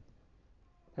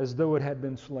as though it had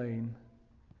been slain,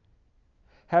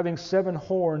 having 7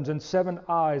 horns and 7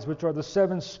 eyes, which are the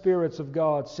 7 spirits of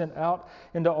God sent out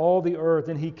into all the earth.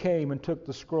 And He came and took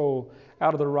the scroll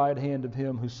out of the right hand of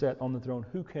Him who sat on the throne.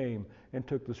 Who came and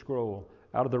took the scroll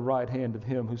out of the right hand of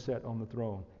Him who sat on the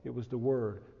throne? It was the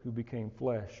Word who became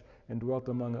flesh and dwelt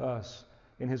among us.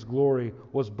 And His glory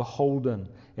was beholden,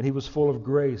 and He was full of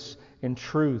grace and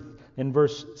truth. In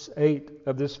verse 8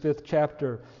 of this 5th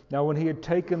chapter, now when He had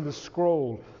taken the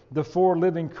scroll, the 4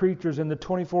 living creatures and the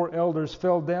 24 elders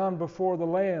fell down before the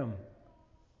Lamb.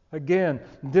 Again,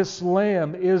 this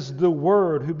Lamb is the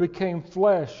Word who became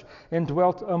flesh and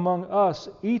dwelt among us.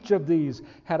 Each of these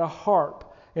had a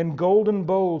harp and golden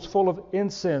bowls full of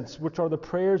incense, which are the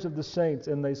prayers of the saints,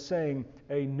 and they sang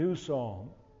a new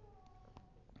song.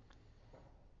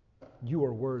 You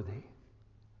are worthy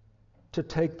to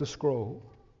take the scroll,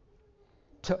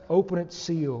 to open its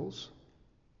seals,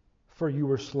 for You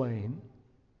were slain.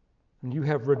 And You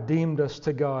have redeemed us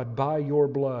to God by Your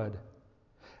blood,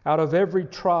 out of every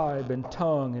tribe and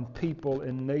tongue and people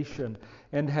and nation,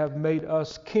 and have made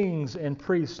us kings and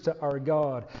priests to our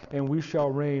God, and we shall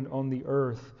reign on the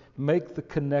earth. Make the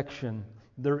connection.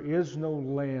 There is no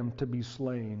lamb to be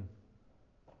slain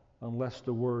unless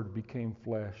the Word became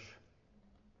flesh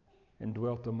and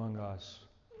dwelt among us,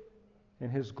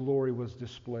 and His glory was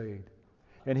displayed.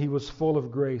 and He was full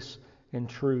of grace and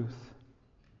truth.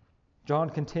 John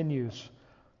continues.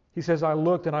 He says, I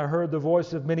looked and I heard the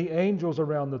voice of many angels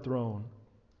around the throne,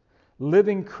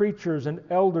 living creatures and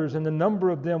elders, and the number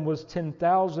of them was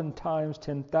 10,000 times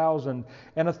 10,000,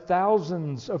 and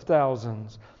thousands of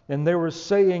thousands. And they were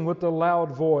saying with a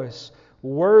loud voice,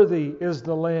 Worthy is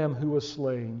the Lamb who was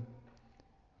slain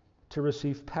to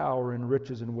receive power and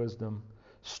riches and wisdom,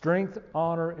 strength,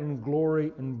 honor, and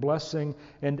glory, and blessing,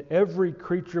 and every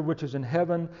creature which is in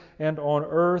heaven and on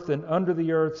earth and under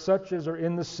the earth, such as are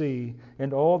in the sea,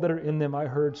 and all that are in them, I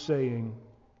heard saying,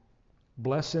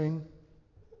 Blessing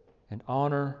and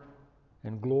honor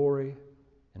and glory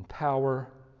and power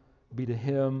be to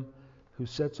Him who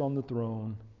sits on the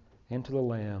throne and to the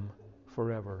Lamb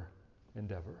forever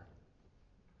and ever.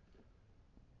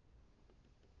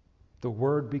 The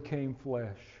Word became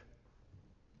flesh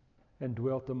and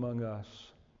dwelt among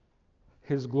us.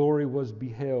 His glory was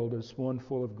beheld as one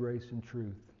full of grace and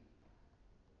truth.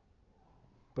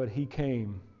 But He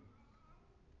came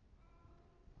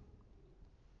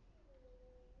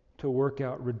to work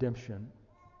out redemption.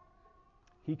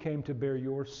 He came to bear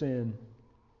your sin.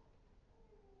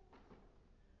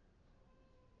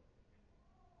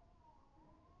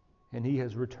 And He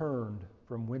has returned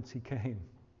from whence He came.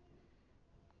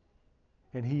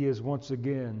 And He is once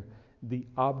again the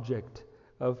object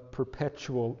of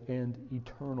perpetual and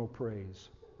eternal praise.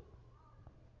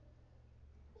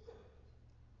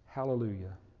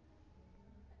 Hallelujah.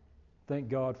 Thank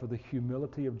God for the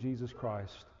humility of Jesus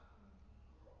Christ,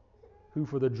 who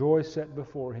for the joy set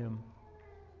before Him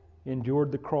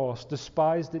endured the cross,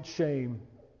 despised its shame.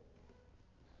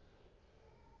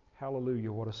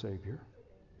 Hallelujah, what a Savior.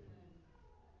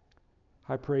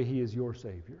 I pray He is your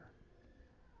Savior.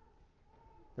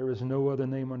 There is no other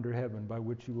name under heaven by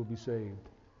which you will be saved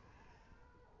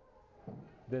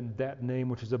than that name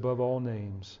which is above all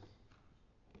names,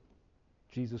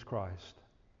 Jesus Christ.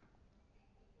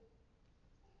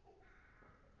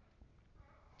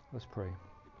 Let's pray.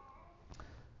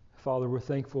 Father, we're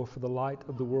thankful for the light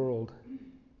of the world.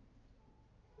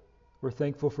 We're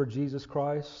thankful for Jesus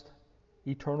Christ,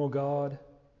 eternal God,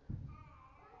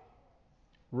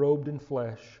 robed in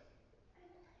flesh,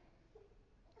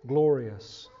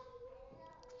 glorious,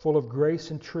 full of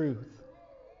grace and truth,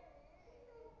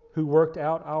 who worked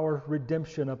out our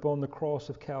redemption upon the cross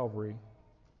of Calvary,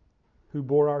 who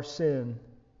bore our sin,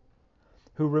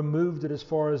 who removed it as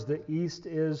far as the east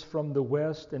is from the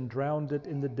west and drowned it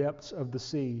in the depths of the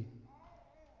sea.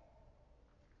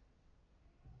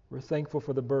 We're thankful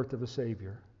for the birth of a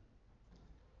Savior.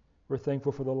 We're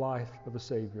thankful for the life of a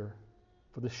Savior,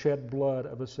 for the shed blood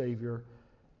of a Savior,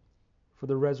 for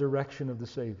the resurrection of the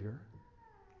Savior,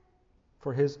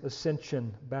 for His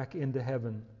ascension back into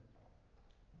heaven,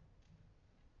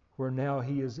 where now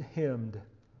He is hymned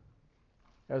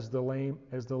as the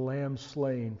lamb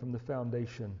slain from the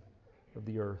foundation of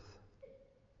the earth.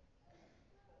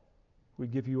 We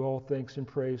give you all thanks and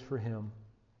praise for Him.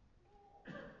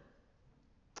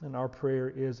 And our prayer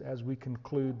is, as we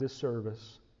conclude this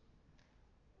service,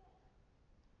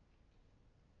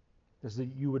 is that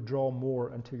you would draw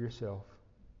more unto yourself,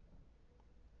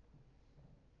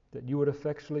 that you would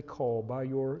effectually call by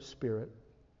your Spirit,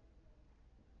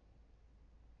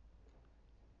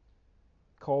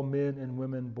 call men and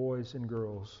women, boys and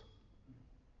girls,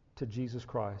 to Jesus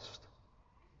Christ,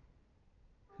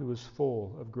 who is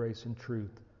full of grace and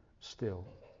truth still.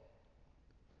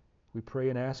 We pray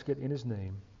and ask it in His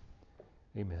name.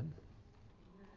 Amen.